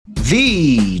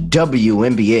The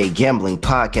WNBA Gambling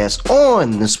Podcast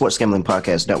on the Sports Gambling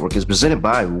Podcast Network is presented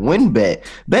by WynnBET.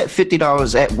 Bet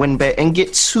 $50 at WynnBET and get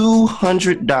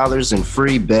 $200 in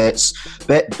free bets.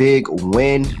 Bet big,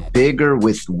 win bigger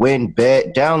with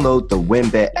WynnBET. Download the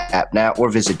WynnBET app now or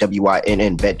visit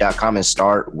WYNNBet.com and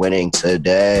start winning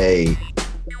today.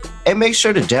 And make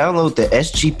sure to download the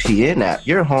SGPN app,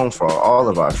 your home for all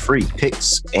of our free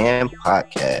picks and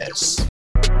podcasts.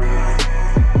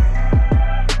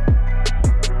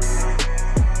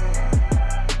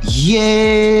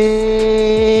 Yes,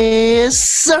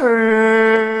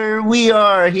 sir. We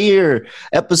are here.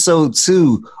 Episode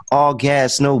 2. All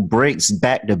gas, no breaks,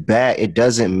 back to back. It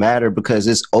doesn't matter because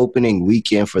it's opening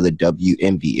weekend for the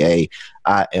WNBA.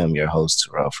 I am your host,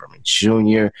 Terrell Furman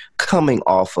Jr., coming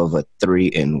off of a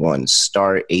 3-1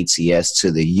 start, ATS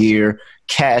to the year.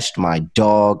 Cashed my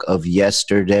dog of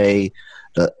yesterday.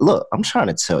 Look, I'm trying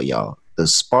to tell y'all, the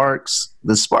Sparks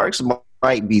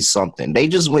might be something. They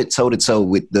just went toe-to-toe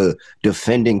with the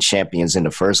defending champions in the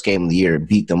first game of the year and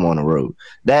beat them on the road.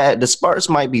 The Sparks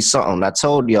might be something. I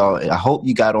told y'all, I hope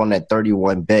you got on that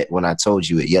 31 bet when I told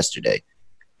you it yesterday.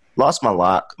 Lost my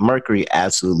lock. Mercury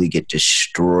absolutely get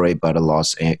destroyed by the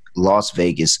Las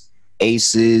Vegas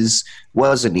Aces.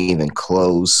 Wasn't even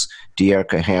close.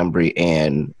 Dearica Hambre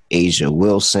and A'ja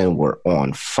Wilson were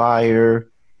on fire.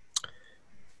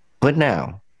 But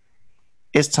now,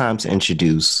 it's time to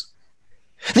introduce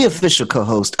the official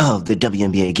co-host of the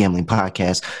WNBA Gambling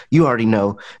Podcast. You already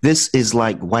know, this is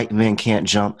like White Men Can't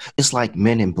Jump. It's like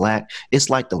Men in Black. It's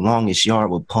like The Longest Yard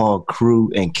with Paul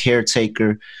Crewe and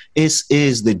Caretaker. This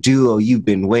is the duo you've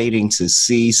been waiting to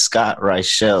see, Scott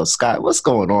Reichel. Scott, what's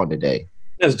going on today?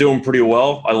 It's doing pretty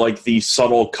well. I like the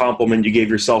subtle compliment you gave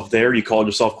yourself there. You called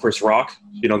yourself Chris Rock.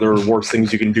 You know, there are worse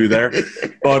things you can do there.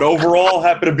 But overall,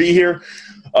 happy to be here.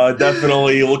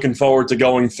 Definitely looking forward to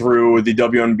going through the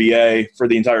WNBA for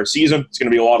the entire season. It's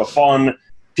going to be a lot of fun.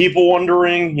 People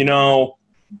wondering,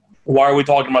 why are we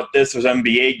talking about this? There's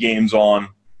NBA games on.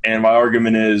 And my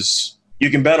argument is,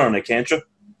 you can bet on it, can't you?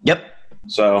 Yep.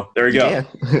 So there you go. Yeah.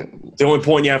 The only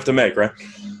point you have to make, right?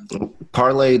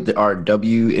 Parlay our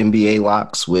WNBA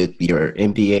locks with your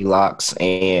NBA locks,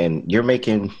 and you're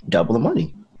making double the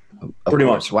money. Pretty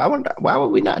much. Why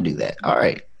would we not do that? All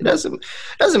right. It doesn't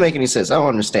make any sense. I don't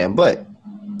understand. But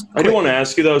I do want to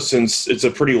ask you, though, since it's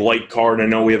a pretty light card, I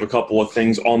know we have a couple of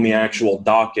things on the actual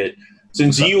docket.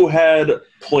 Since you had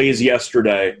plays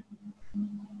yesterday,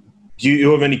 do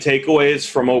you have any takeaways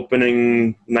from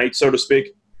opening night, so to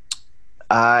speak?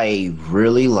 I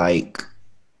really like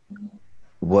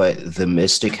what the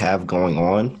Mystic have going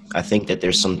on. I think that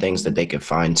there's some things that they can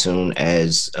fine-tune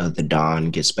as the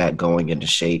Dawn gets back going into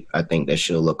shape. I think that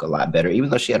she'll look a lot better. Even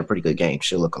though she had a pretty good game,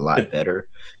 she'll look a lot better.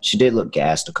 She did look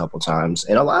gassed a couple times.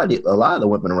 And a lot of the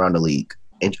women around the league,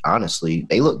 and honestly,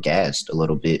 they look gassed a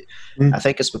little bit. I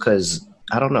think it's because,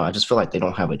 I don't know, I just feel like they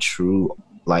don't have a true,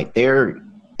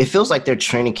 it feels like their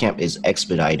training camp is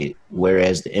expedited,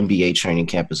 whereas the NBA training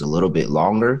camp is a little bit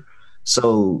longer.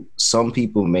 So some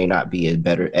people may not be in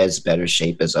better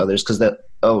shape as others because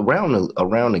around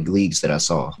the leagues that I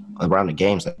saw, around the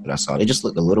games that I saw, they just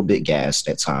looked a little bit gassed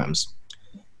at times.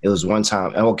 It was one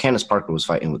time, Candace Parker was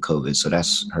fighting with COVID, so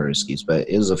that's her excuse. But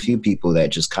it was a few people that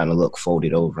just kind of look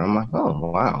folded over. I'm like, oh,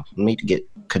 wow, I need to get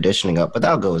conditioning up. But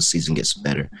that'll go as the season gets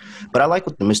better. But I like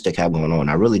what the Mystic have going on.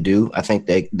 I really do. I think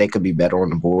they could be better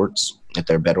on the boards. If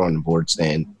they're better on the boards,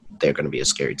 then they're going to be a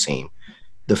scary team.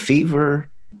 The Fever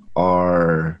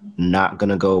are not going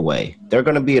to go away. They're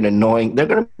going to be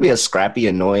a scrappy,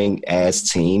 annoying ass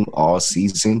team all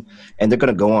season, and they're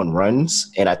going to go on runs.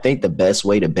 And I think the best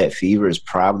way to bet Fever is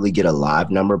probably get a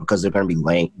live number because they're going to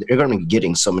be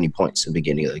getting so many points in the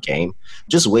beginning of the game.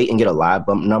 Just wait and get a live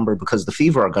bump number because the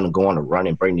Fever are going to go on a run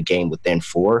and bring the game within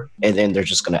 4, and then they're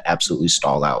just going to absolutely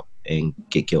stall out and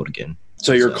get killed again.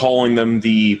 So you're calling them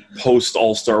the post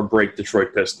All-Star break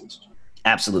Detroit Pistons?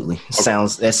 Absolutely. Okay.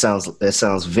 That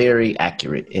sounds very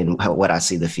accurate in what I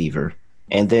see the Fever.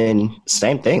 And then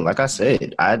same thing, like I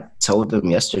said, I told them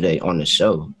yesterday on the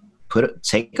show,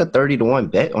 take a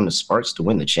 30-1 bet on the Sparks to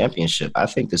win the championship. I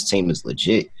think this team is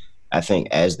legit. I think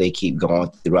as they keep going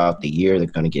throughout the year, they're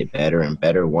going to get better and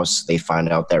better once they find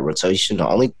out that rotation. The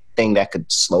only thing that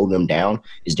could slow them down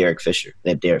is Derek Fisher.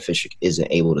 That Derek Fisher isn't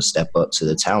able to step up to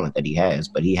the talent that he has,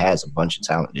 but he has a bunch of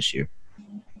talent this year.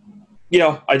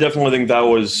 Yeah, I definitely think that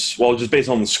was, just based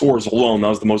on the scores alone, that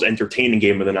was the most entertaining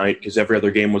game of the night because every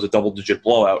other game was a double-digit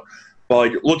blowout.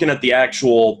 But looking at the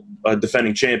actual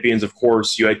defending champions, of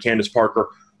course, you had Candace Parker,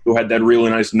 who had that really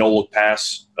nice no-look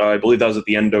pass. I believe that was at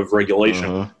the end of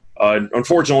regulation.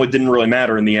 Unfortunately, it didn't really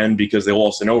matter in the end because they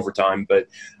lost in overtime. But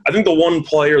I think the one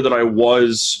player that I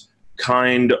was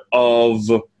kind of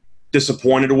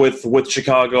disappointed with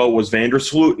Chicago was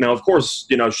Vandersloot. Now, of course,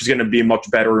 she's going to be much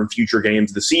better in future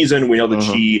games of the season. We know that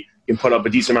she can put up a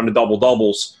decent amount of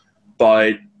double-doubles.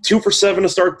 But 2 for 7 to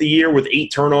start the year with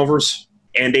 8 turnovers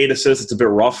and 8 assists, it's a bit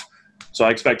rough. So I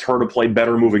expect her to play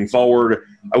better moving forward.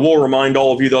 I will remind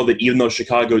all of you, though, that even though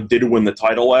Chicago did win the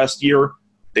title last year,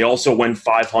 they also went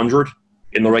 500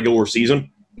 in the regular season.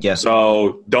 Yes.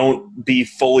 So don't be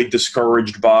fully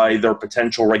discouraged by their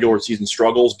potential regular season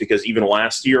struggles, because even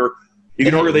last year, you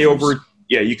can argue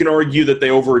you can argue that they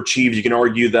overachieved. You can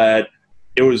argue that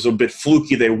it was a bit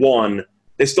fluky they won.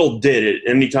 They still did it.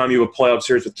 Anytime you have a playoff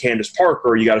series with Candace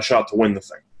Parker, you got a shot to win the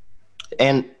thing.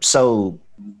 And so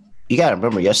you got to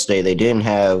remember, yesterday they didn't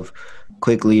have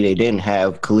Quickly. They didn't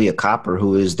have Kalia Copper,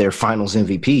 who is their finals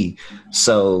MVP.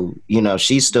 So,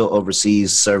 she's still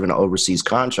overseas, serving an overseas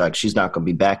contract. She's not going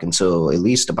to be back until at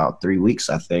least about 3 weeks,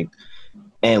 I think.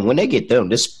 And when they get them,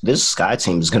 this Sky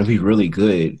team is going to be really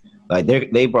good. Like,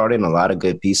 they brought in a lot of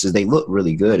good pieces. They look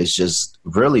really good. It's just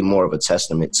really more of a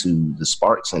testament to the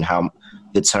Sparks and how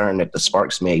the turn that the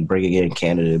Sparks made, bringing in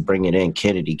Kennedy.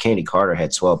 Kennedy Carter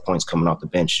had 12 points coming off the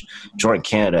bench. Jordan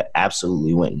Canada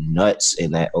absolutely went nuts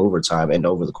in that overtime. And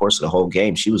over the course of the whole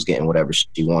game, she was getting whatever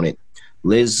she wanted.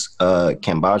 Liz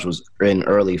Cambage was in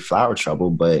early foul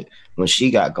trouble, but when she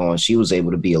got going, she was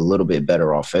able to be a little bit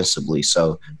better offensively.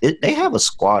 So they have a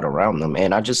squad around them,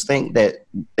 and I just think that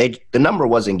the number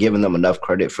wasn't giving them enough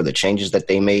credit for the changes that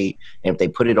they made. And if they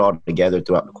put it all together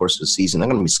throughout the course of the season, they're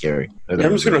going to be scary. I'm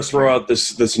just going to throw out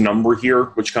this number here,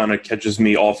 which kind of catches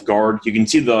me off guard. You can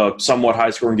see the somewhat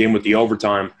high-scoring game with the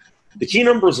overtime. The key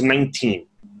number is 19.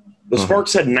 The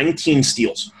Sparks had 19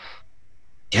 steals.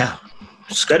 Yeah.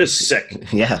 That is sick.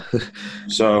 Yeah.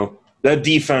 So that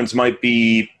defense might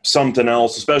be something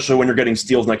else, especially when you're getting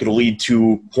steals and that could lead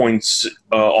to points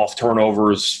off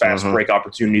turnovers, fast break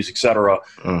opportunities, etc.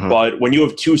 But when you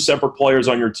have 2 separate players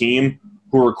on your team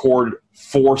who record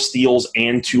 4 steals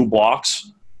and 2 blocks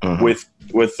with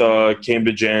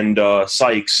Cambage and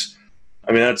Sykes,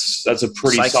 I mean that's a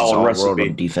pretty Sykes solid is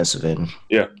recipe. On defensive end.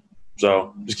 Yeah.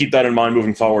 So just keep that in mind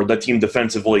moving forward. That team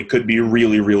defensively could be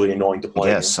really, really annoying to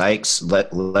play. Yeah, Sykes,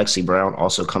 Lexi Brown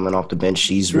also coming off the bench.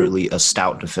 She's really a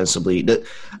stout defensively.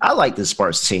 I like this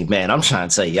Sparks team, man. I'm trying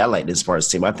to tell you, I like this Sparks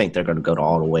team. I think they're going to go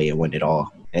all the way and win it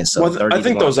all. And so I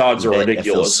think those odds are ridiculous.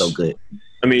 That feels so good.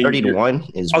 I mean,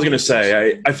 30-1 is. I was going to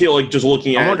say, I feel like just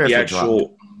looking at the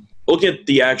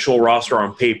actual roster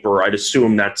on paper, I'd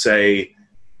assume that's a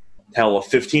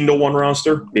 15-1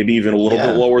 roster, maybe even a little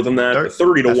bit lower than that.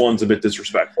 30-1 is a bit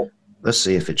disrespectful. Let's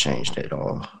see if it changed at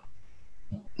all.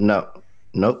 Nope.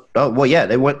 Oh, well, yeah,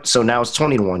 they went. So now it's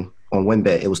 20-1 on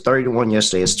WinBet. It was 30-1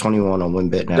 yesterday. It's 21 on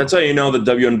WinBet now. That's how you know that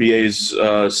WNBA is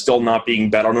still not being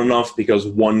bet on enough, because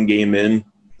one game in,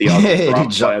 the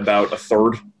odds dropped by about a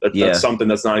third. That's something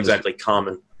that's not exactly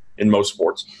common in most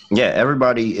sports. Yeah,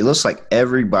 it looks like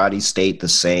everybody stayed the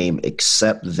same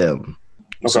except them.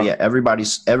 Okay. So, yeah,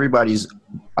 everybody's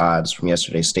odds from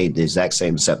yesterday stayed the exact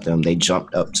same except them. They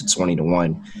jumped up to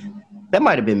 20-1. That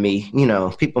might have been me.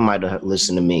 People might have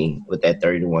listened to me with that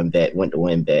 30-1 bet, went to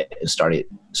WinBet, and started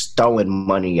throwing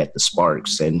money at the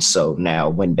Sparks. And so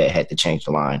now WinBet had to change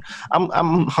the line.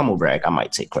 I'm humble brag. I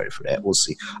might take credit for that. We'll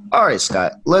see. All right,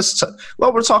 Scott. We're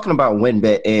talking about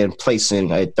WinBet and placing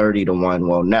a 30-1,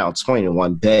 well, now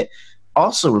 20-1 bet.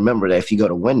 Also, remember that if you go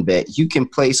to WinBet, you can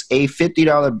place a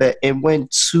 $50 bet and win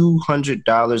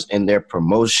 $200 in their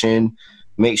promotion.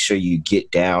 Make sure you get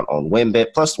down on WinBet.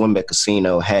 Plus, WinBet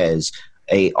Casino has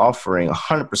offering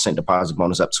 100% deposit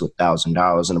bonus up to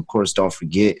 $1,000. And, of course, don't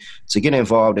forget to get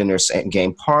involved in their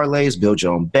game parlays, build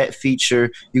your own bet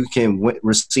feature. You can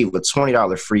receive a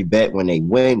 $20 free bet when they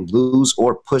win, lose,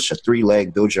 or push a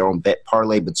 3-leg build your own bet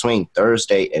parlay between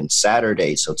Thursday and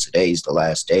Saturday. So today's the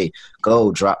last day.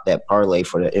 Go drop that parlay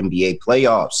for the NBA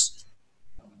playoffs.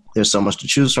 There's so much to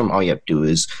choose from. All you have to do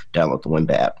is download the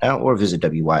WinBet app now or visit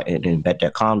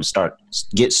wynnbet.com to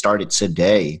get started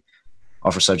today.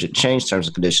 Offer subject to change. Terms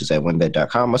and conditions at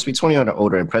winbet.com. Must be 21 or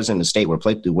older and present in the state where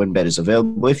playthrough WinBet is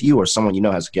available. If you or someone you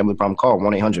know has a gambling problem, call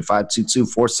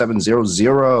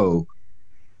 1-800-522-4700.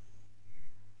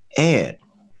 And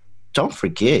don't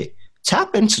forget,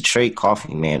 tap into Trade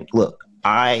Coffee, man. Look,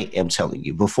 I am telling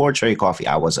you, before Trade Coffee,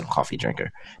 I wasn't a coffee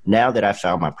drinker. Now that I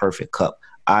found my perfect cup,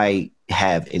 I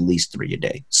have at least 3 a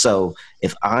day. So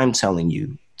if I'm telling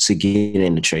you to get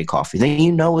into Trade Coffee, then you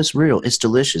know it's real. It's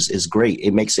delicious. It's great.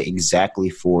 It makes it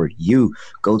exactly for you.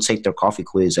 Go take their coffee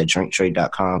quiz at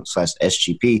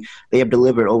drinktrade.com/SGP. They have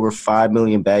delivered over 5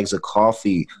 million bags of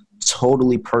coffee,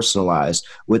 totally personalized,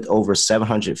 with over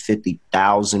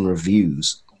 750,000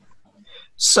 reviews.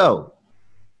 So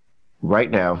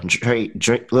right now,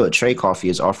 Trade Coffee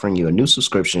is offering you a new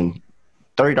subscription,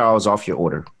 $30 off your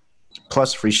order,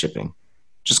 plus free shipping.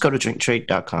 Just go to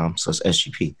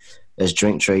drinktrade.com/SGP. That's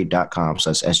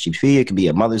drinktrade.com/SGP. It could be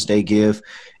a Mother's Day gift.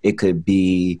 It could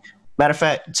be, matter of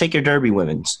fact, take your Derby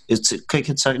women's. It's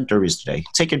Kentucky Derbies today.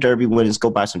 Take your Derby women's, go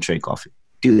buy some Trade Coffee.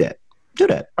 Do that.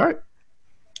 All right.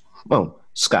 Boom.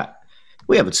 Scott,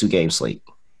 we have a 2-game slate.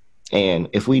 And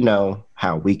if we know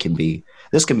how we can be,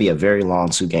 this can be a very long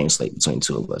 2-game slate between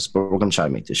two of us, but we're going to try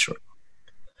to make this short.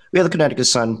 We have the Connecticut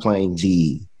Sun playing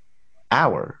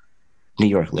our New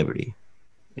York Liberty.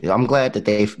 I'm glad that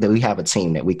we have a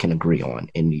team that we can agree on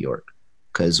in New York,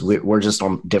 because we're just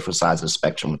on different sides of the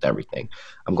spectrum with everything.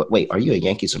 Wait, are you a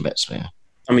Yankees or Mets fan?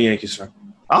 I'm a Yankees fan.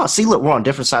 Oh, see, look, we're on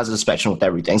different sides of the spectrum with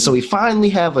everything. So we finally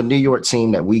have a New York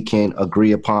team that we can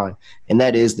agree upon, and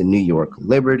that is the New York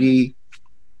Liberty,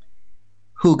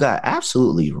 who got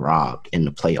absolutely robbed in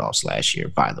the playoffs last year,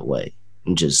 by the way.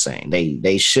 I'm just saying.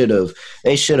 They should have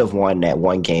won that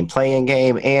 1-game play-in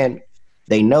game, and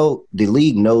they know the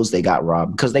league knows they got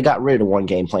robbed because they got rid of the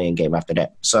 1-game play-in game after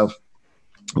that. So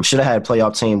we should have had a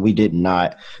playoff team. We did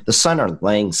not. The Sun are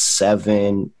laying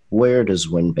 7. Where does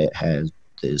WinBet have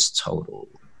this total?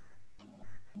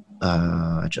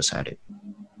 I just had it.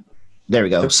 There we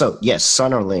go. So yes,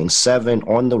 Sun are laying 7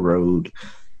 on the road.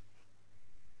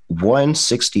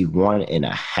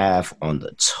 161.5 on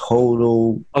the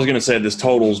total. I was going to say this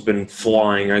total's been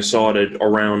flying. I saw it at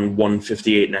around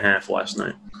 158.5 last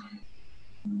night.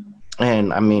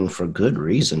 And, I mean, for good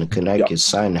reason. The Connecticut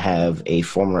Sun have a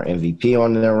former MVP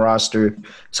on their roster.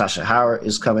 Sasha Howard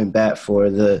is coming back for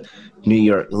the New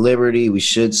York Liberty. We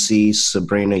should see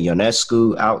Sabrina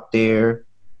Ionescu out there.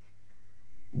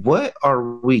 What are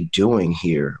we doing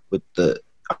here with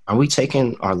are we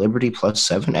taking our Liberty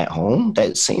 +7 at home?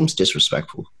 That seems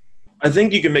disrespectful. I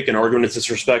think you can make an argument it's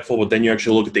disrespectful, but then you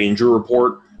actually look at the injury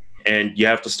report, and you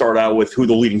have to start out with who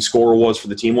the leading scorer was for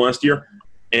the team last year.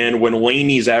 And when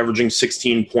Laney's averaging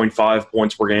 16.5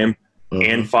 points per game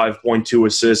and 5.2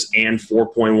 assists and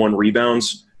 4.1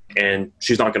 rebounds, and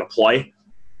she's not going to play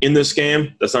in this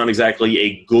game, that's not exactly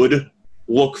a good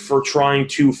look for trying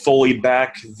to fully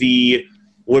back the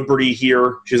Liberty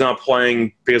here. She's not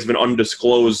playing because of an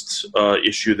undisclosed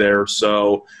issue there.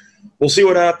 So we'll see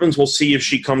what happens. We'll see if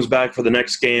she comes back for the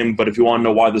next game. But if you want to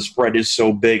know why the spread is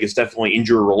so big, it's definitely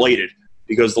injury-related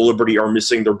because the Liberty are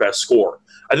missing their best scorer.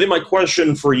 I think my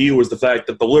question for you is the fact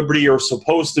that the Liberty are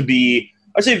supposed to be,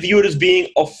 I say, viewed as being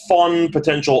a fun,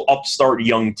 potential upstart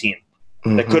young team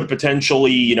that could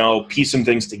potentially, piece some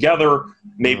things together.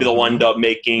 Maybe they'll end up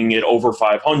making it over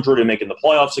 500 and making the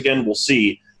playoffs again. We'll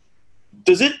see.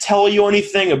 Does it tell you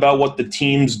anything about what the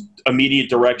team's immediate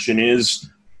direction is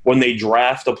when they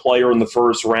draft a player in the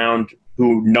first round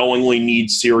who knowingly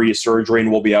needs serious surgery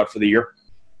and will be out for the year?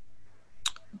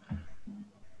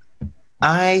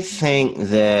 I think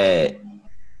that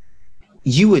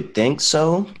you would think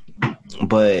so,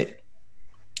 but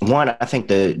one, I think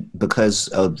that because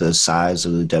of the size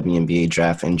of the WNBA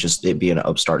draft and just it being an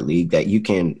upstart league, that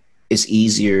it's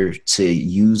easier to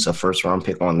use a first-round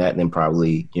pick on that than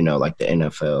probably, like the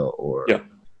NFL or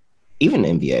even the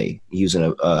NBA,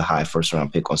 using a high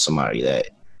first-round pick on somebody that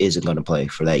isn't going to play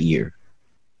for that year.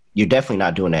 You're definitely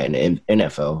not doing that in the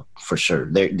NFL for sure.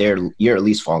 You're at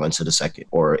least falling to the second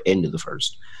or into the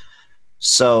first.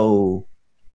 So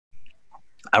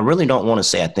I really don't want to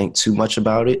say I think too much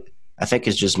about it. I think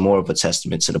it's just more of a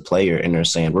testament to the player, and they're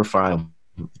saying we're fine.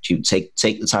 You take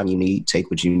the time you need, take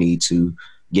what you need to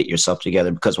get yourself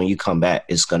together, because when you come back,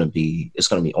 it's gonna be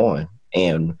on,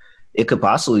 and it could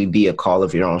possibly be a call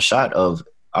of your own shot of,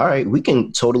 all right, we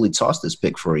can totally toss this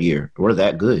pick for a year. We're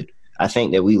that good. I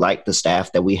think that we like the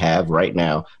staff that we have right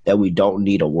now, that we don't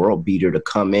need a world beater to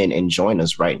come in and join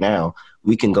us right now.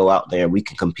 We can go out there. We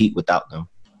can compete without them.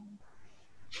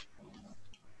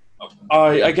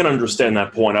 I can understand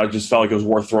that point. I just felt like it was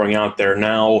worth throwing out there.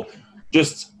 Now,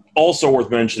 just also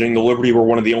worth mentioning, the Liberty were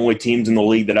one of the only teams in the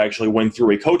league that actually went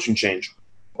through a coaching change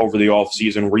over the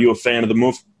offseason. Were you a fan of the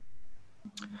move?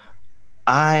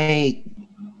 I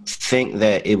think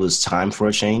that it was time for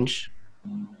a change.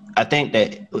 I think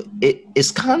that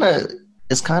it's kind of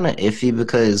iffy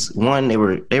because one, they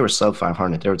were sub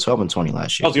 500. They were 12-20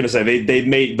 last year. I was going to say they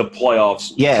made the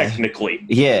playoffs technically.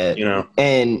 Yeah,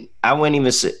 and I wouldn't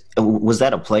even say, was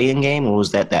that a play-in game or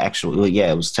was that the actual? Well,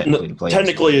 yeah, it was technically the play-in.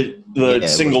 Technically, the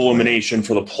single elimination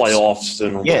for the playoffs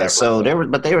and whatever. So they were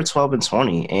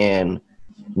 12-20, and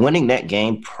winning that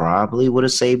game probably would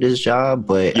have saved his job,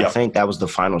 but I think that was the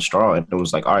final straw. And it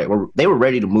was like, all right, they were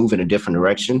ready to move in a different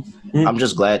direction. I'm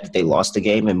just glad that they lost the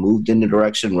game and moved in the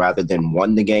direction rather than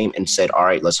won the game and said, all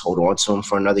right, let's hold on to him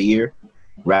for another year.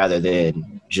 rather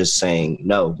than just saying,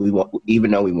 no, we want,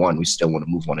 even though we won, we still want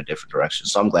to move on a different direction.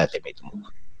 So I'm glad they made the move.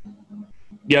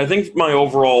 Yeah, I think my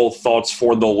overall thoughts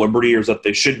for the Liberty is that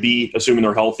they should be, assuming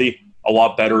they're healthy, a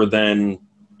lot better than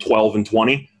 12 and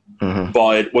 20. Mm-hmm.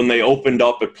 But when they opened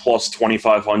up at plus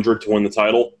 2,500 to win the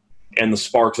title, and the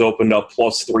Sparks opened up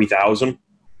plus 3,000,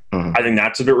 Mm-hmm. I think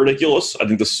that's a bit ridiculous. I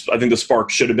think the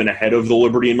Sparks should have been ahead of the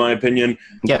Liberty, in my opinion.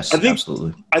 Yes,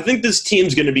 absolutely. I think this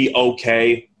team's going to be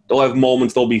okay. They'll have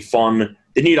moments. They'll be fun.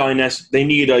 They need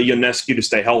Ionescu to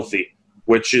stay healthy,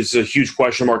 which is a huge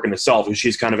question mark in itself, because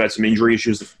she's kind of had some injury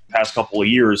issues the past couple of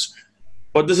years.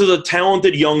 But this is a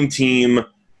talented young team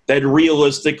that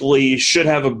realistically should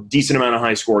have a decent amount of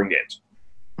high-scoring games.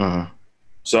 Mm-hmm.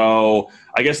 So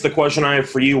I guess the question I have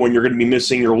for you, when you're going to be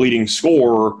missing your leading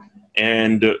scorer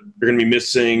and you're going to be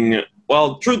missing –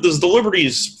 well, truth is the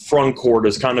Liberty's front court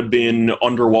has kind of been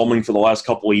underwhelming for the last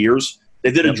couple of years.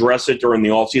 They did address it during the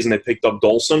offseason. They picked up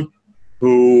Dolson,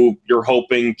 who you're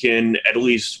hoping can at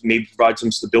least maybe provide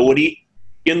some stability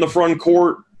in the front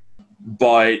court.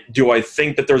 But do I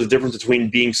think that there's a difference between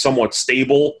being somewhat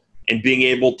stable and being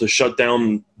able to shut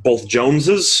down both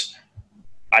Joneses?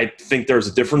 I think there's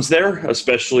a difference there,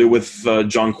 especially with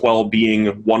Jonquel being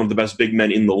one of the best big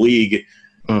men in the league.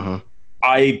 Mm-hmm.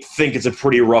 I think it's a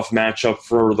pretty rough matchup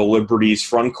for the Liberty's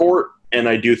front court, and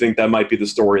I do think that might be the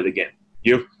story of the game.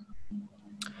 You?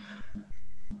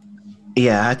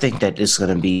 Yeah, I think that it's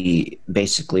going to be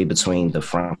basically between the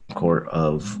front court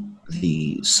of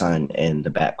the Sun and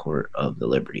the back court of the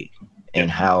Liberty. And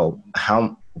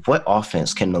what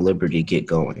offense can the Liberty get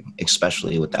going,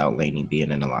 especially without Laney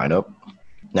being in the lineup?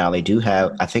 Now, they do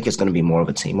have – I think it's going to be more of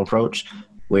a team approach,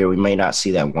 where we may not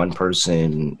see that one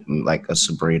person like a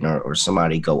Sabrina or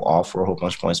somebody go off for a whole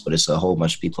bunch of points, but it's a whole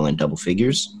bunch of people in double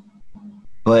figures.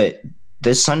 But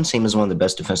this Sun team is one of the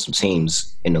best defensive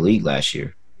teams in the league last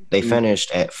year. They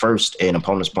finished at first in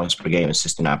opponents' points per game at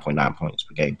 69.9 points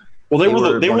per game. Well, they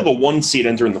were the one seed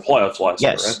entering the playoffs last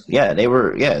year, right? Yeah,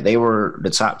 they were the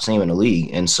top team in the league.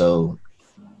 And so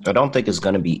I don't think it's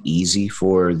going to be easy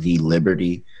for the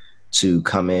Liberty to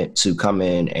come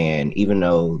in and, even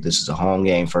though this is a home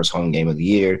game, first home game of the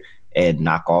year, and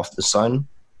knock off the Sun.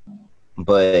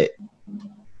 But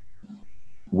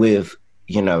with,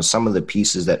 some of the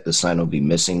pieces that the Sun will be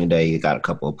missing today, you got a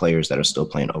couple of players that are still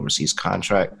playing overseas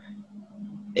contract.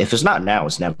 If it's not now,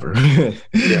 it's never. Yeah.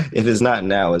 If it's not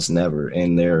now, it's never.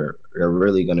 And they're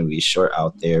really going to be short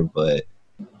out there. But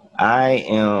I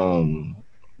am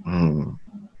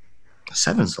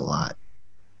 7's a lot.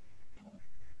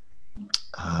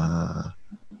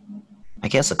 I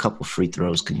guess a couple free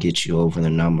throws could get you over the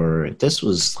number. If this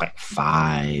was like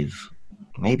 5,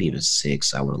 maybe it was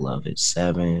 6, I would love it.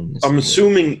 7. I'm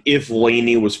assuming if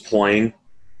Laney was playing,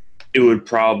 it would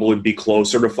probably be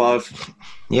closer to 5.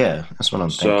 Yeah, that's what I'm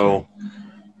thinking. So,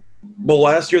 but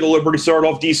last year the Liberty started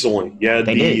off decently. Yeah,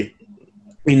 they did.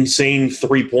 Insane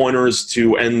 3-pointers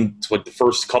to end like the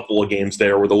first couple of games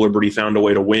there, where the Liberty found a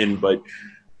way to win, but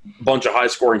a bunch of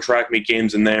high-scoring track meet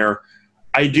games in there.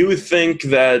 I do think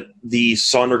that the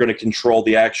Sun are going to control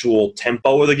the actual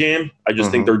tempo of the game. I just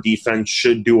think their defense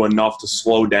should do enough to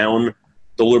slow down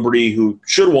the Liberty, who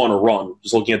should want to run,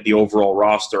 just looking at the overall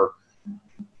roster.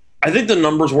 I think the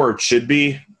number's where it should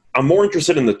be. I'm more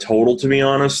interested in the total, to be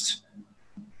honest.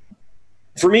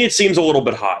 For me, it seems a little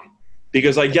bit high,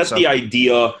 because I get the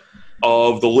idea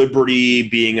of the Liberty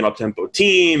being an up-tempo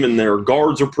team and their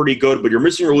guards are pretty good, but you're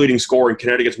missing your leading scorer, and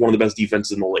Connecticut's one of the best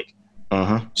defenses in the league.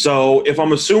 So if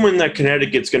I'm assuming that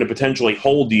Connecticut's going to potentially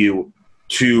hold you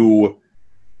to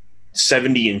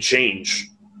 70 and change,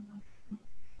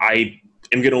 I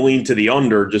am going to lean to the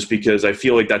under, just because I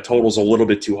feel like that total's a little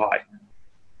bit too high.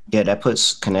 Yeah, that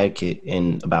puts Connecticut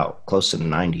in about close to the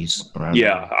 90s.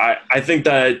 I think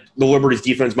that the Liberty's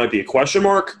defense might be a question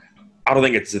mark. I don't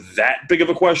think it's that big of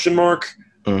a question mark.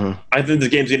 I think the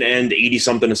game's going to end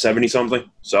 80-something to 70-something,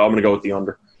 so I'm going to go with the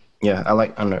under. Yeah, I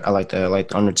like under. I like that. I like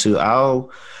the under too. I'll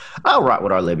rock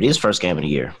with our Liberty. It's first game of the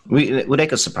year. They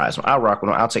could surprise them. I'll rock with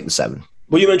them. I'll take the 7.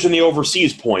 Well, you mentioned the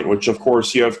overseas point, which of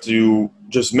course you have to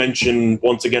just mention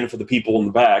once again for the people in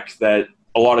the back that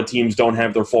a lot of teams don't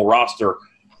have their full roster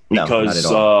because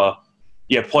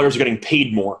players are getting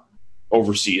paid more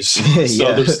overseas,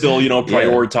 so they're still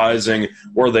prioritizing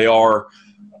where they are.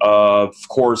 Of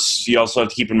course, you also have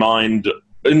to keep in mind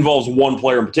it involves one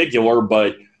player in particular,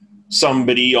 but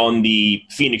somebody on the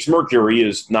Phoenix Mercury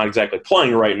is not exactly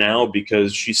playing right now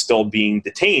because she's still being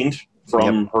detained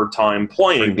from her time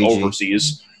playing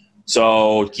overseas.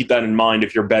 So keep that in mind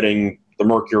if you're betting the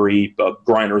Mercury.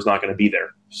 Griner is not going to be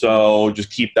there. So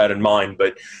just keep that in mind.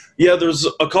 But, yeah, there's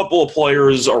a couple of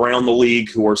players around the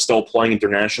league who are still playing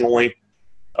internationally.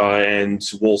 and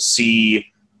we'll see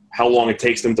how long it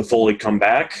takes them to fully come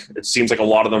back. It seems like a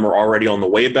lot of them are already on the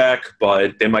way back,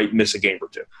 but they might miss a game or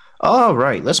two. All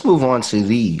right, let's move on to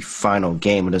the final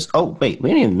game of this. Oh, wait, we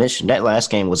didn't even mention that last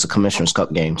game was the Commissioner's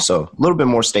Cup game, so a little bit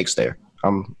more stakes there.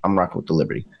 I'm rocking with the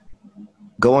Liberty.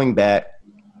 Going back,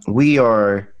 we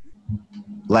are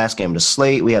last game of the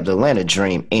slate. We have the Atlanta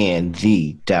Dream and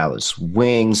the Dallas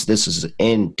Wings. This is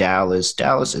in Dallas.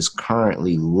 Dallas is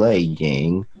currently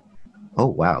laying. Oh,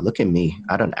 wow. Look at me.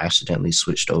 I done accidentally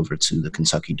switched over to the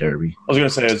Kentucky Derby. I was going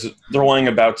to say, they're laying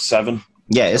about 7.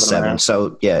 Yeah, it's 7.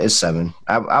 So, yeah, it's 7.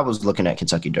 I was looking at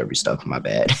Kentucky Derby stuff. My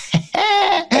bad.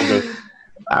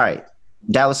 All right.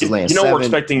 Dallas is laying 7. We're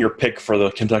expecting your pick for the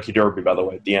Kentucky Derby, by the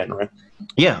way, at the end, right?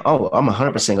 Yeah. Oh, I'm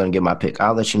 100% going to get my pick.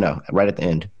 I'll let you know right at the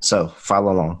end. So,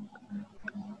 follow along.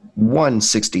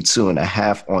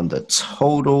 162.5 on the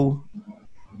total.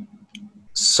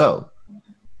 So,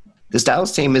 this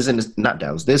Dallas team isn't – not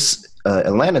Dallas. This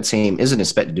Atlanta team isn't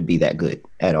expected to be that good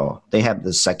at all. They have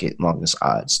the second longest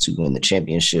odds to win the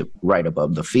championship, right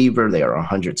above the Fever. They are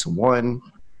 100-1.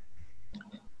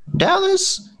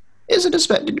 Dallas isn't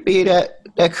expected to be that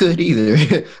good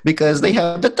either because they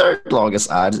have the third longest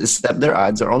odds, except their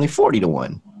odds are only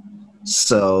 40-1.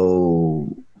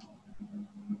 So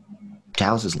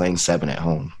Dallas is laying 7 at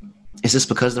home. Is this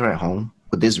because they're at home?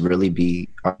 Would this really be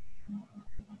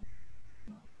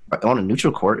on a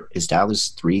neutral court? Is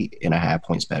Dallas 3.5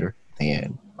 points better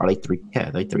than? Are they 3?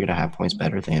 Yeah, they 3.5 points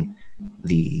better than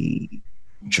the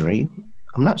Dream.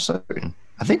 I'm not certain.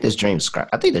 I think this Dream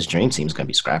team's gonna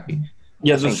be scrappy.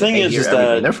 Yeah, the thing is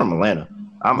that they're from Atlanta.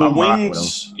 The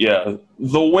Wings,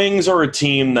 the Wings are a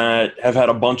team that have had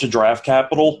a bunch of draft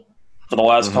capital for the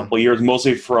last couple of years,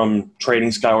 mostly from trading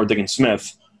Skylar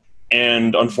Diggins-Smith.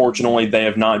 And unfortunately, they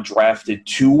have not drafted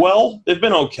too well. They've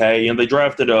been okay, and they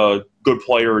drafted a good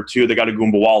player or two. They got a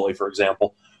Wale, for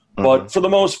example. But for the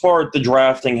most part, the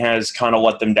drafting has kind of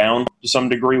let them down to some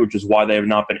degree, which is why they have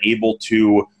not been able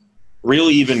to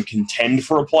really even contend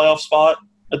for a playoff spot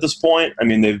at this point. I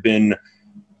mean, they've been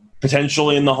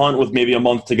potentially in the hunt with maybe a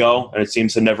month to go, and it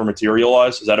seems to never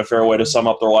materialize. Is that a fair way to sum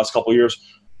up their last couple of years?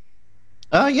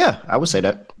 Yeah, I would say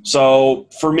that. So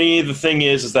for me, the thing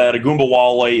is that Agumba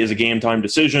Wale is a game-time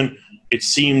decision. It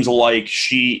seems like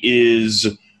she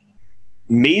is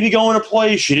maybe going to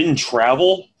play. She didn't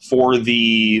travel for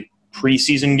the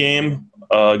preseason game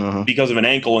because of an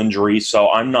ankle injury, so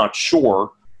I'm not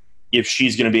sure if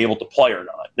she's going to be able to play or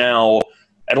not. Now,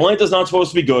 Atlanta's not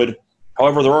supposed to be good.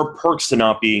 However, there are perks to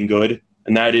not being good,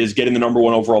 and that is getting the number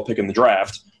 1 overall pick in the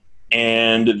draft.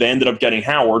 And they ended up getting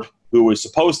Howard, who was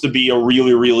supposed to be a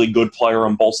really, really good player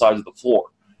on both sides of the floor.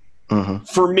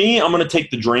 For me, I'm going to take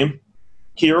the Dream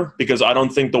here because I don't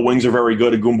think the Wings are very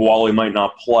good. Agumba Wale might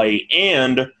not play.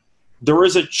 And there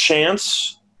is a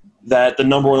chance that the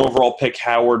number 1 overall pick,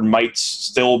 Howard, might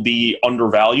still be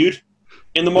undervalued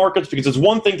in the markets because it's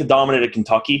one thing to dominate at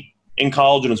Kentucky in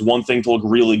college and it's one thing to look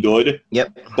really good.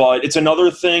 Yep. But it's another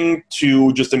thing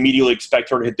to just immediately expect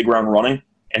her to hit the ground running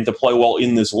and to play well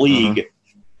in this league.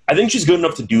 I think she's good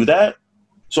enough to do that.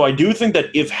 So I do think that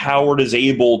if Howard is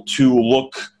able to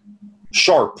look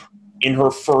sharp in her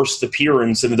first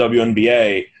appearance in the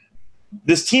WNBA,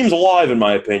 this team's alive, in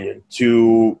my opinion,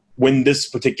 to win this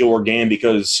particular game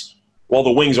because, well,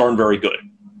 the Wings aren't very good.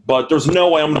 But there's no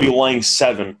way I'm going to be laying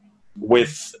 7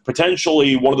 with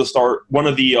potentially one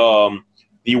of the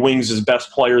Wings'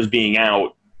 best players being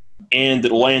out and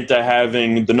Atlanta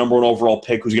having the number 1 overall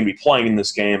pick who's going to be playing in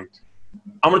this game.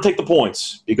 I'm going to take the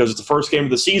points because it's the first game of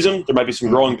the season. There might be some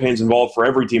growing pains involved for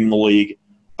every team in the league,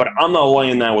 but I'm not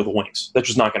laying that with the Wings. That's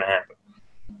just not going to happen.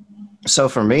 So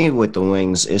for me with the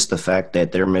Wings, it's the fact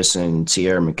that they're missing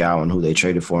Tierra McGowan, who they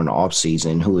traded for in the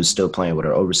offseason, who is still playing with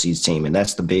her overseas team, and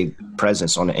that's the big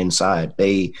presence on the inside.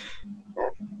 They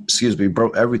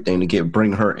broke everything to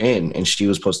bring her in, and she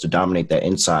was supposed to dominate that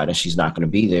inside, and she's not going to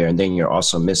be there. And then you're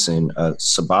also missing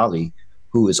Sabali,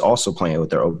 who is also playing with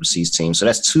their overseas team. So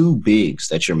that's 2 bigs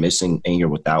that you're missing and you're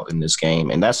without in this game,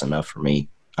 and that's enough for me.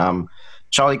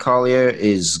 Charlie Collier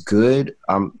is good.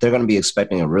 They're going to be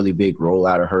expecting a really big role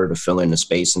out of her to fill in the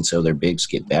space until their bigs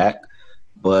get back.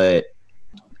 But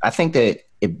I think that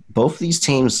both these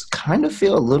teams kind of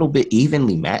feel a little bit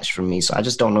evenly matched for me, so I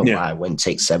just don't know why I wouldn't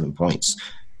take 7 points.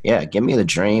 Yeah, give me the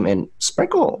Dream and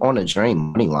sprinkle on a Dream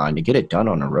money line to get it done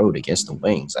on the road against the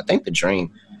Wings. I think the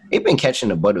Dream, they've been catching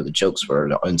the butt of the jokes for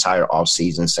the entire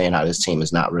offseason, saying how this team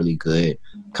is not really good,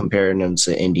 comparing them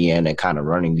to Indiana and kind of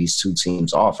running these 2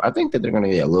 teams off. I think that they're going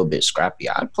to get a little bit scrappy.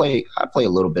 I'd play a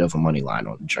little bit of a money line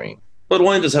on the Dream. But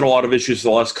Atlanta's had a lot of issues for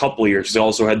the last couple of years. They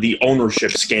also had the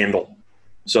ownership scandal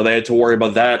So they had to worry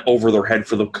about that over their head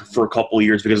for a couple of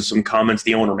years because of some comments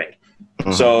the owner made.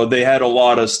 Mm-hmm. So they had a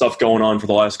lot of stuff going on for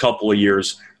the last couple of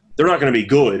years. They're not going to be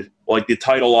good. Like, the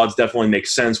title odds definitely make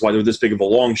sense why they're this big of a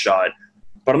long shot.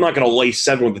 But I'm not going to lay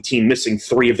 7 with the team missing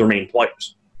 3 of their main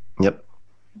players. Yep.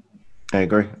 I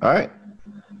agree. All right.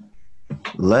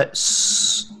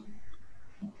 Let's.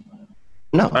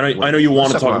 No. I know you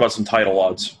want to talk about some title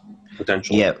odds,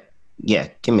 potentially. Yeah.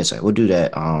 Give me a second. We'll do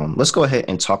that. Let's go ahead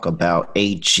and talk about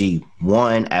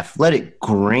AG1 Athletic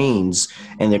Greens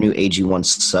and their new AG1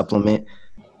 supplement.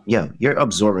 Yeah, you're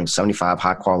absorbing 75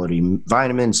 high-quality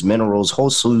vitamins, minerals, whole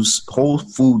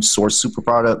food source super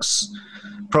products,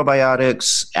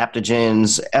 probiotics,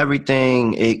 adaptogens,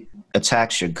 everything. It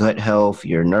attacks your gut health,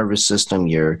 your nervous system,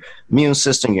 your immune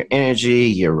system, your energy,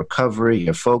 your recovery,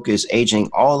 your focus, aging,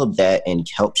 all of that, and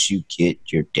helps you get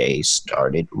your day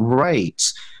started right.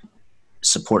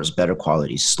 Supports better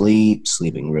quality sleep,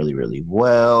 sleeping really, really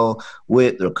well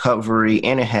with recovery,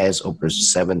 and it has over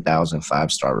 7,000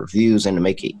 5-star reviews. And to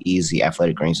make it easy,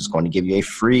 Athletic Greens is going to give you a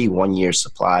free 1-year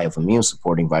supply of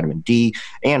immune-supporting vitamin D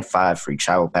and 5 free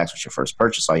travel packs with your first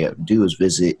purchase. All you have to do is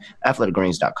visit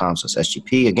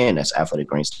athleticgreens.com/SGP. Again, that's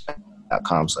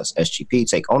athleticgreens.com/SGP.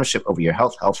 Take ownership over your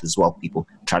health. Health is wealth, people.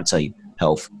 I try to tell you,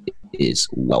 health is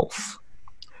wealth.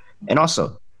 And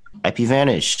also,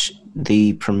 IPVanish,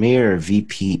 the premier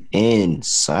VPN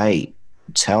site,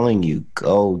 telling you,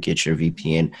 go get your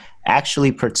VPN.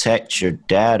 Actually protect your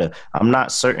data. I'm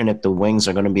not certain if the Wings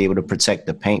are going to be able to protect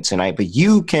the paint tonight, but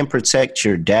you can protect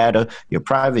your data, your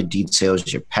private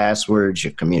details, your passwords,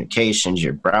 your communications,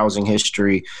 your browsing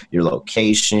history, your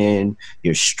location,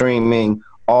 your streaming.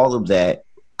 All of that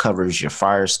covers your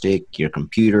Fire Stick, your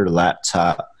computer,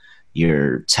 laptop,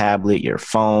 your tablet, your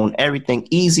phone, everything.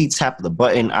 Easy, tap of the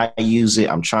button. I use it.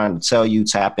 I'm trying to tell you,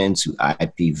 tap into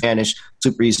IPVanish.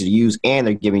 Super easy to use, and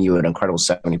they're giving you an incredible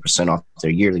 70% off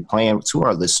their yearly plan. To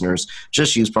our listeners,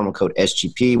 just use promo code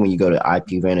SGP when you go to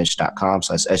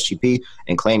IPVanish.com/SGP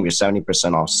and claim your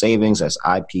 70% off savings. That's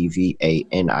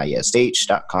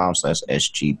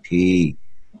IPVanish.com/SGP.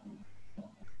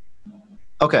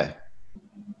 Okay.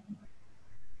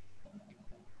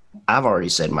 I've already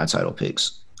said my title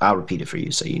picks. I'll repeat it for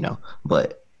you so you know.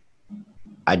 But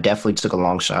I definitely took a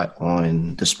long shot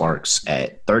on the Sparks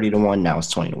at 30-1. Now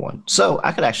it's 20-1. So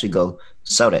I could actually go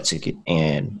sell that ticket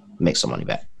and make some money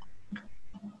back.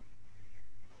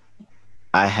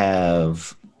 I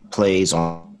have plays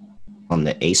on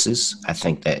the Aces. I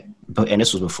think that, and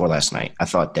this was before last night, I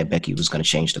thought that Becky was going to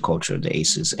change the culture of the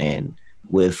Aces. And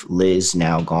with Liz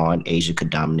now gone, Asia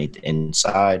could dominate the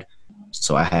inside.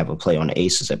 So I have a play on the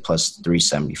Aces at plus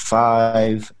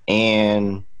 375.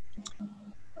 And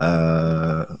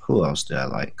who else did I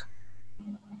like?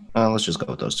 Let's just go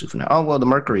with those two for now. Oh, well, the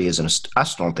Mercury isn't I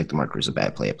still don't think the Mercury is a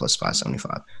bad play at plus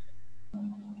 575.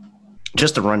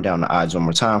 Just to run down the odds one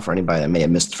more time for anybody that may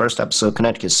have missed the first episode.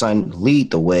 Connecticut Sun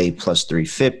lead the way, plus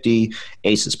 350.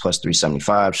 Aces plus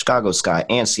 375. Chicago Sky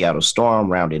and Seattle Storm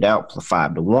rounded out, plus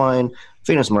 5-1.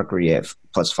 Phoenix Mercury at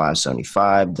plus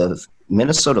 575. The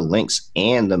Minnesota Lynx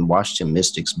and the Washington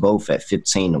Mystics both at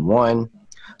 15-1.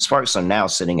 Sparks are now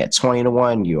sitting at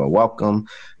 20-1. You are welcome.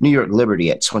 New York Liberty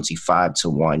at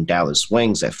 25-1. Dallas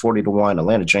Wings at 40-1.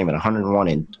 Atlanta Dream at 101.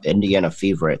 And Indiana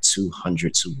Fever at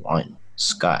 200-1.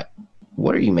 Scott,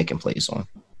 what are you making plays on?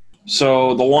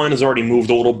 So the line has already moved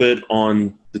a little bit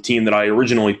on the team that I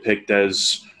originally picked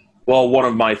as, well, one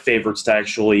of my favorites to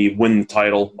actually win the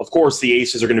title. Of course, the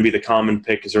Aces are going to be the common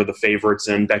pick because they're the favorites,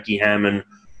 and Becky Hammon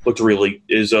looked really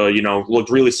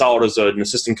solid as an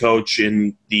assistant coach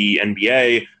in the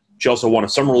NBA. She also won a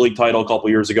summer league title a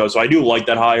couple years ago, so I do like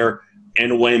that hire.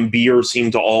 And Lambeer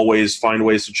seemed to always find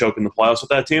ways to choke in the playoffs with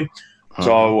that team.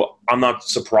 So I'm not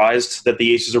surprised that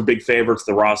the Aces are big favorites.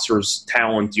 The roster's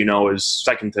talent, is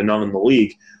second to none in the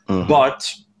league.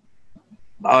 But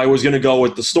I was going to go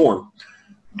with the Storm,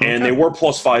 and they were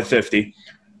plus 550.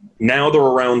 Now they're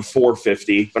around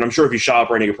 450, but I'm sure if you shop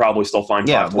right now, you could probably still find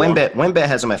 5-1. WinBet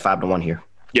has them at 5-1 here.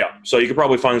 Yeah, so you could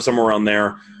probably find them somewhere around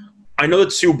there. I know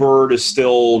that Sue Bird is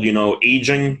still,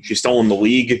 aging. She's still in the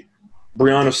league.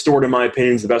 Brianna Stewart, in my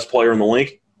opinion, is the best player in the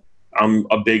league. I'm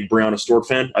a big Brianna Stewart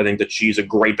fan. I think that she's a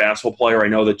great basketball player. I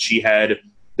know that she had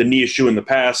the knee issue in the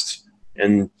past,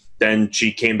 and then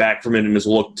she came back from it and has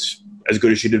looked as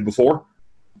good as she did before.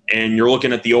 And you're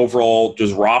looking at the overall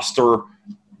just roster.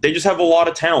 They just have a lot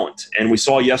of talent. And we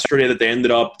saw yesterday that they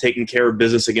ended up taking care of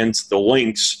business against the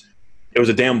Lynx. It was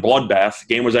a damn bloodbath.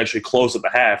 The game was actually close at the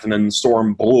half, and then the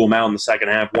Storm blew them out in the second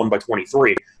half, won by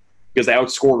 23, because they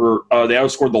outscored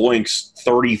the Lynx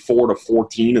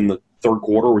 34-14 in the third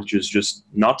quarter, which is just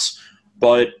nuts.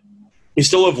 But you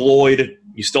still have Lloyd,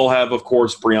 You still have, of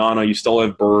course, Brianna. You still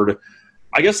have Bird.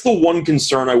 I guess the one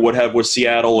concern I would have with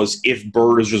Seattle is if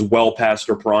Bird is just well past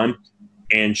her prime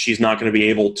and she's not going to be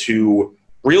able to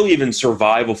really even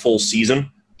survive a full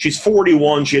season. She's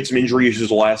 41. She had some injury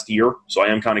issues last year, so I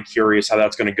am kind of curious how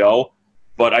that's going to go.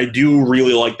 But I do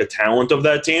really like the talent of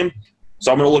that team.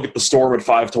 So I'm going to look at the Storm at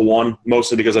 5-1,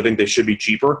 mostly because I think they should be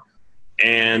cheaper.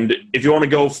 And if you want to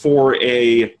go for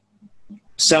a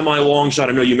semi-long shot,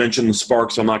 I know you mentioned the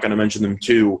Sparks, so I'm not going to mention them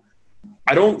too.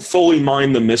 I don't fully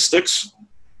mind the Mystics,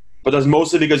 but that's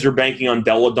mostly because you're banking on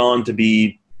Deladon to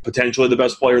be potentially the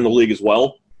best player in the league as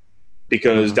well,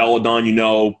 because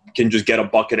Deladon, can just get a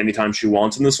bucket anytime she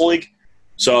wants in this league.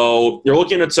 So you're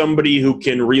looking at somebody who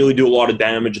can really do a lot of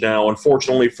damage now.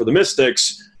 Unfortunately for the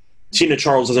Mystics, Tina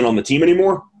Charles isn't on the team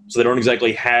anymore, so they don't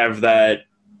exactly have that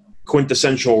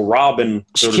quintessential Robin.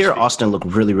 Shakira Austin looked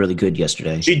really, really good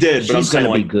yesterday. She did, but I'm saying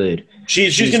going to be good.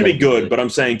 She's going to be good, but I'm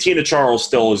saying Tina Charles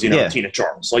still is, Tina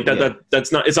Charles. Like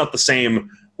that's not. It's not the same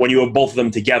when you have both of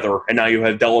them together, and now you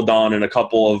have Deladon and a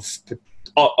couple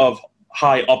of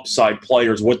high upside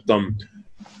players with them.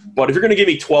 But if you're going to give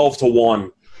me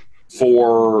 12-1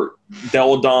 for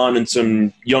Deladon and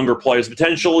some younger players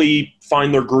potentially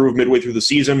find their groove midway through the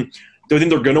season, do I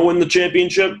think they're going to win the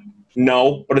championship?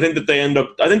 No, but I think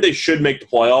that I think they should make the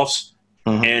playoffs.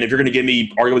 Mm-hmm. And if you're going to give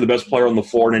me arguably the best player on the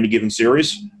floor in any given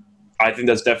series, I think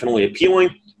that's definitely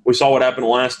appealing. We saw what happened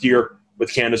last year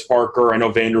with Candace Parker. I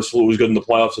know Vandersloot was good in the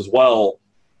playoffs as well,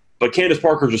 but Candace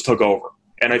Parker just took over.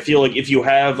 And I feel like if you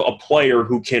have a player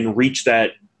who can reach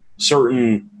that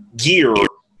certain gear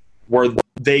where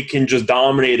they can just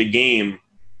dominate a game,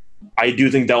 I do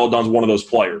think Deladon's one of those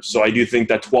players. So I do think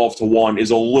that 12-1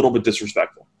 is a little bit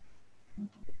disrespectful.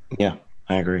 Yeah,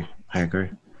 I agree. I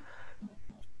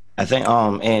think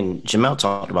and Jamel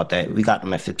talked about that. We got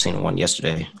them at 15-1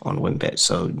 yesterday on WinBet.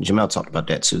 So Jamel talked about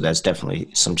that too. That's definitely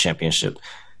some championship.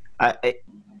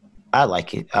 I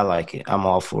like it. I'm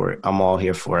all for it. I'm all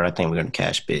here for it. I think we're gonna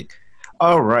cash big.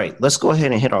 All right, let's go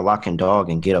ahead and hit our lock and dog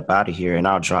and get up out of here. And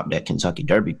I'll drop that Kentucky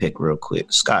Derby pick real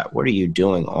quick. Scott, what are you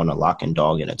doing on a lock and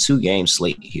dog in a 2-game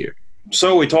slate here?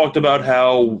 So we talked about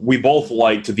how we both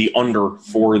liked the under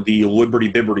for the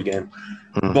Liberty-Bibberty game.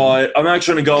 Mm-hmm. But I'm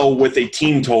actually going to go with a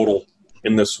team total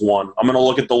in this one. I'm going to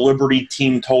look at the Liberty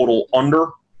team total under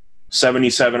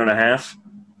 77.5.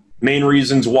 Main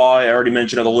reasons why, I already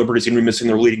mentioned how the Liberty's going to be missing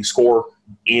their leading scorer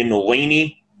in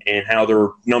Laney and how their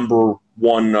number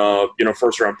one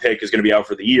first-round pick is going to be out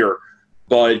for the year.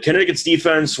 But Connecticut's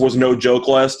defense was no joke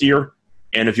last year.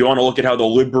 And if you want to look at how the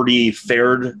Liberty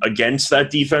fared against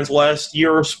that defense last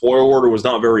year, spoiler alert, it was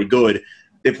not very good.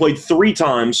 They played 3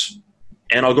 times,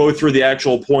 and I'll go through the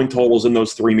actual point totals in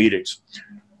those 3 meetings.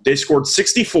 They scored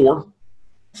 64,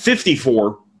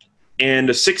 54,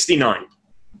 and 69,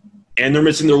 and they're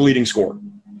missing their leading scorer.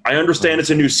 I understand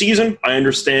it's a new season. I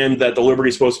understand that the Liberty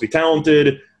is supposed to be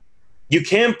talented. You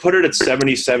can't put it at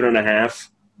 77.5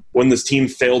 when this team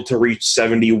failed to reach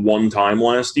 70 one time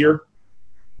last year.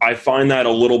 I find that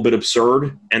a little bit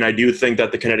absurd, and I do think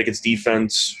that the Connecticut's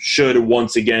defense should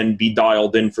once again be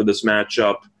dialed in for this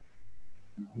matchup.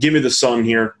 Give me the Sun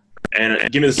here,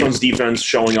 and give me the Sun's defense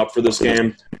showing up for this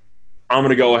game. I'm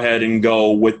going to go ahead and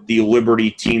go with the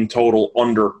Liberty team total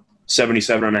under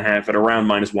 77.5 at around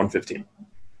minus 115.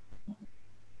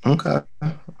 Okay.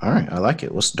 All right. I like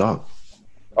it. What's the dog?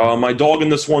 My dog in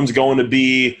this one's going to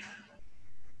be,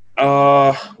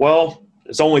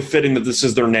 it's only fitting that this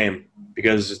is their name,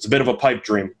 because it's a bit of a pipe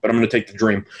dream, but I'm going to take the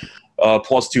dream.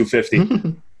 Plus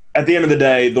 250. At the end of the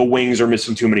day, the Wings are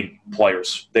missing too many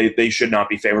players. They should not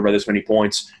be favored by this many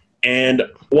points. And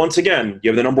once again, you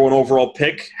have the number 1 overall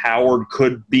pick. Howard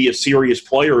could be a serious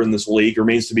player in this league,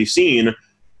 remains to be seen.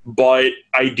 But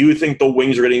I do think the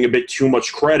Wings are getting a bit too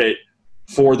much credit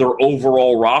for their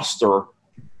overall roster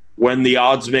when the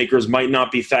odds makers might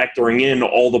not be factoring in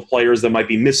all the players that might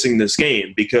be missing this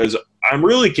game. Because I'm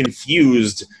really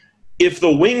confused. If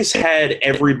the Wings had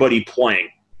everybody playing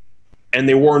and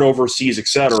they weren't overseas,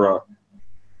 etc.,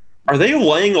 are they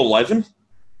laying 11?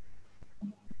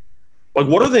 Like,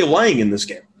 what are they laying in this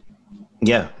game?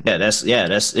 That's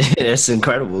that's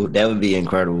incredible. That would be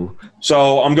incredible.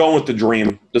 So I'm going with the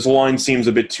Dream. This line seems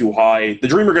a bit too high. The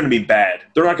Dream are going to be bad.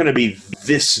 They're not going to be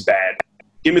this bad.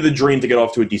 Give me the Dream to get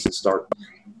off to a decent start.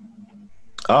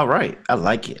 All right, I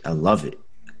like it. I love it.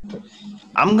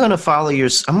 I'm gonna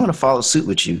follow suit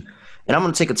with you. And I'm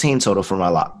going to take a team total for my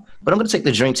lock. But I'm going to take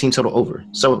the Dream team total over.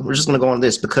 So we're just going to go on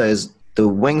this because the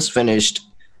Wings finished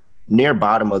near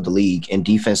bottom of the league in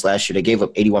defense last year. They gave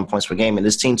up 81 points per game, and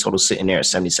this team total is sitting there at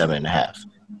 77.5.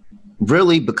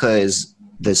 Really, because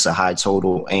this is a high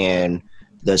total and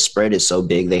the spread is so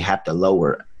big, they have to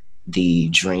lower the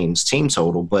Dreams team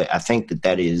total, but I think that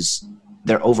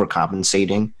they're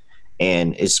overcompensating,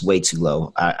 and it's way too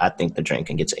low. I think the Dream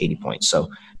can get to 80 points. So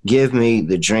give me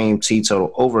the Dream team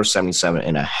total over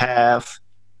 77.5.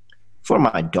 For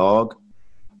my dog,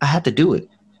 I had to do it.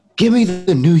 Give me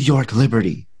the New York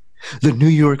Liberty. The New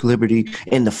York Liberty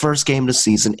in the first game of the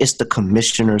season. It's the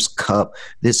Commissioner's Cup.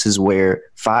 This is where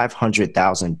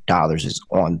 $500,000 is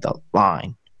on the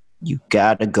line. You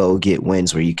got to go get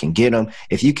wins where you can get them.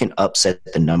 If you can upset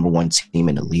the number one team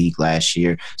in the league last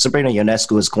year, Sabrina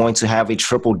Ionescu is going to have a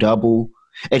triple-double,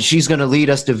 and she's going to lead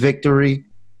us to victory.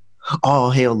 All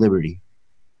hail Liberty.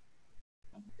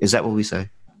 Is that what we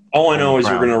say? All I know is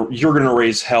you're gonna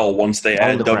raise hell once they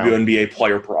add WNBA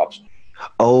player props.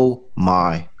 Oh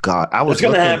my God! I was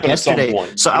looking happen yesterday. At some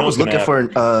point. So I was looking for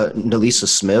Nalisa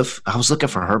Smith. I was looking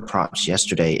for her props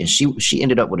yesterday, and she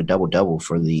ended up with a double-double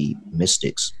for the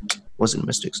Mystics. Wasn't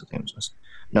Mystics? I think it was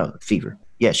no Fever.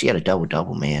 Yeah, she had a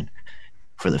double-double, man,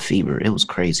 for the Fever. It was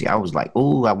crazy. I was like,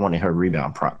 oh, I wanted her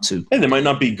rebound prop too. Hey, they might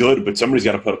not be good, but somebody's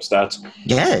got to put up stats.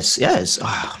 Yes.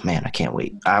 Oh man, I can't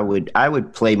wait. I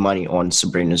would play money on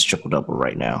Sabrina's triple-double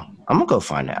right now. I'm gonna go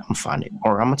find that. I'm gonna find it,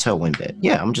 or I'm gonna tell WinBet.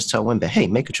 Yeah, I'm gonna just tell WinBet, hey,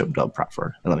 make a triple-double prop for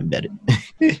her and let me bet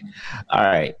it. All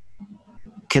right,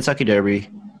 Kentucky Derby.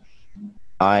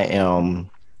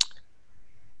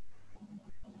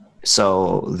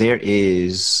 So there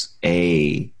is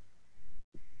a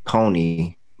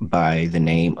pony by the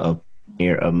name of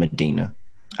Medina.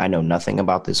 I know nothing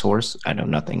about this horse. I know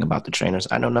nothing about the trainers.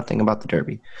 I know nothing about the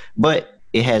Derby, but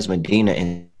it has Medina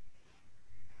in.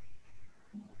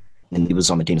 And he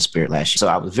was on Medina Spirit last year. So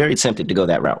I was very tempted to go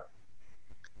that route.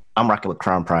 I'm rocking with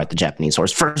Crown Pride, the Japanese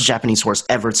horse. First Japanese horse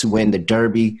ever to win the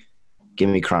Derby. Give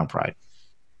me Crown Pride.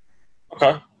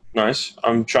 Okay, nice.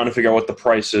 I'm trying to figure out what the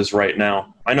price is right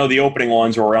now. I know the opening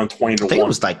lines are around 20 to 1. I think it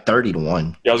was like 30 to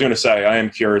 1. Yeah, I was going to say, I am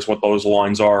curious what those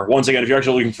lines are. Once again, if you're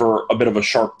actually looking for a bit of a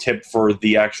sharp tip for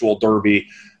the actual Derby,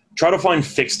 try to find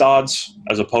fixed odds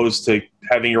as opposed to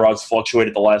having your odds fluctuate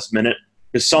at the last minute.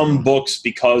 Because some books,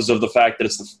 because of the fact that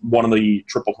it's one of the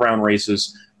Triple Crown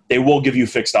races, they will give you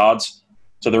fixed odds.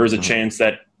 So there is a chance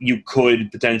that you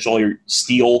could potentially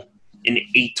steal an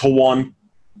 8 to 1,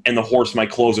 and the horse might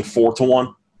close at 4 to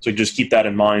 1. So just keep that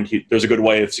in mind. There's a good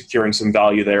way of securing some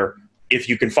value there if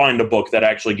you can find a book that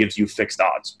actually gives you fixed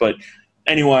odds. But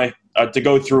anyway, to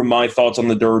go through my thoughts on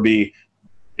the Derby,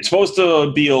 it's supposed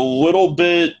to be a little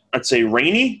bit, I'd say,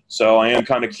 rainy, so I am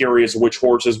kind of curious which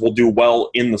horses will do well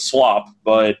in the slop.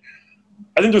 But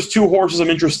I think there's 2 horses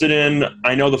I'm interested in.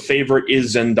 I know the favorite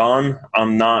is Zendan.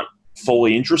 I'm not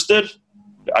fully interested.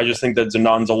 I just think that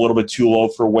Zendan's a little bit too low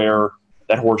for where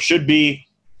that horse should be.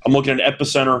 I'm looking at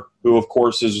Epicenter, who, of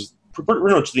course, is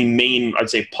pretty much the main, I'd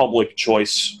say, public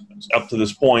choice up to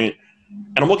this point.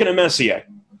 And I'm looking at Messier.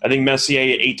 I think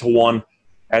Messier at 8 to 1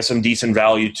 has some decent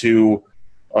value to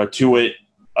it.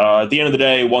 At the end of the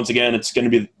day, once again, it's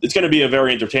going to be a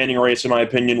very entertaining race, in my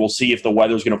opinion. We'll see if the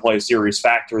weather's going to play a serious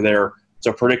factor there.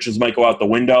 So predictions might go out the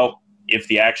window if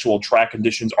the actual track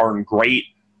conditions aren't great.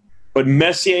 But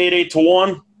Messier at 8 to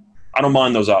 1, I don't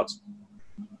mind those odds.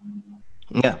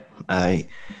 Yeah, I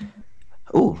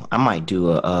might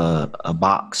do a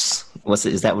box.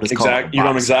 Is that what it's called? You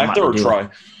don't exacta or try?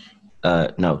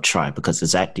 No, try, because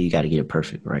exacta you got to get it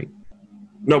perfect, right?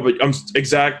 No, but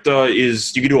exacta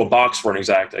is you can do a box for an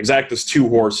exacta. Exacta's 2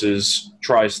 horses,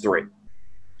 tries 3.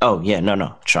 Oh yeah,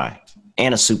 no, try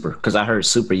and a super, because I heard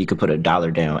super you could put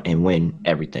 $1 down and win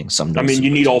everything. You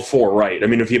need all 4, right? I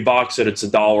mean, if you box it, it's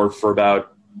 $1 for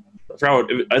about. I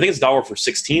think it's $1 for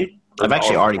 16. I've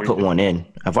actually already put one in.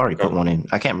 Put one in.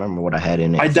 I can't remember what I had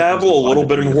in it. I dabble a little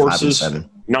bit in horses,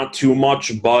 not too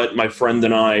much, but my friend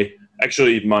and I,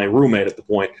 actually my roommate at the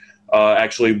point,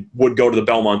 actually would go to the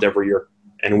Belmont every year.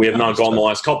 And we have not gone the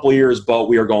last couple of years, but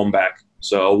we are going back.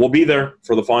 So we'll be there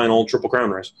for the final Triple Crown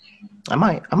race. I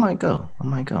might go. I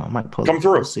might pull. Come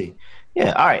through. We'll see.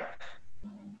 Yeah, all right.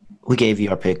 We gave you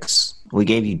our picks. We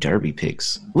gave you Derby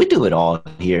picks. We do it all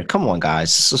here. Come on,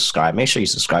 guys. Subscribe. Make sure you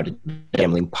subscribe to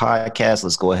Gambling Podcast.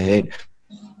 Let's go ahead.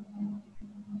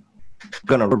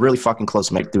 We're really fucking close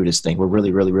to make through this thing. We're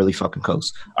really, really, really fucking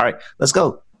close. All right, let's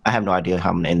go. I have no idea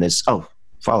how I'm going to end this. Oh,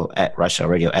 follow at Rush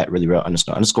Radio at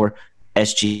reallyreal__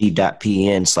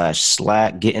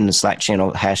 SG.pn/Slack. Get in the Slack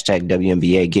channel, hashtag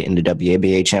WNBA. Get in the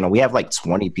WNBA channel. We have like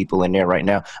 20 people in there right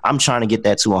now. I'm trying to get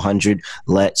that to 100.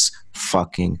 Let's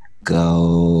fucking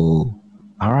go.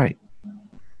 All right.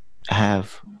 I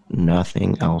have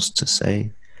nothing else to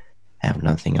say. I have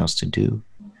nothing else to do.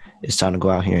 It's time to go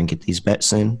out here and get these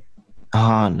bets in.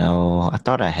 Oh, no. I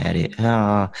thought I had it.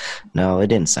 No, it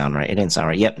didn't sound right.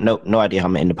 Yep. Nope. No idea how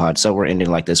I'm going to end the pod. So we're ending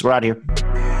like this. We're out of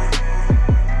here.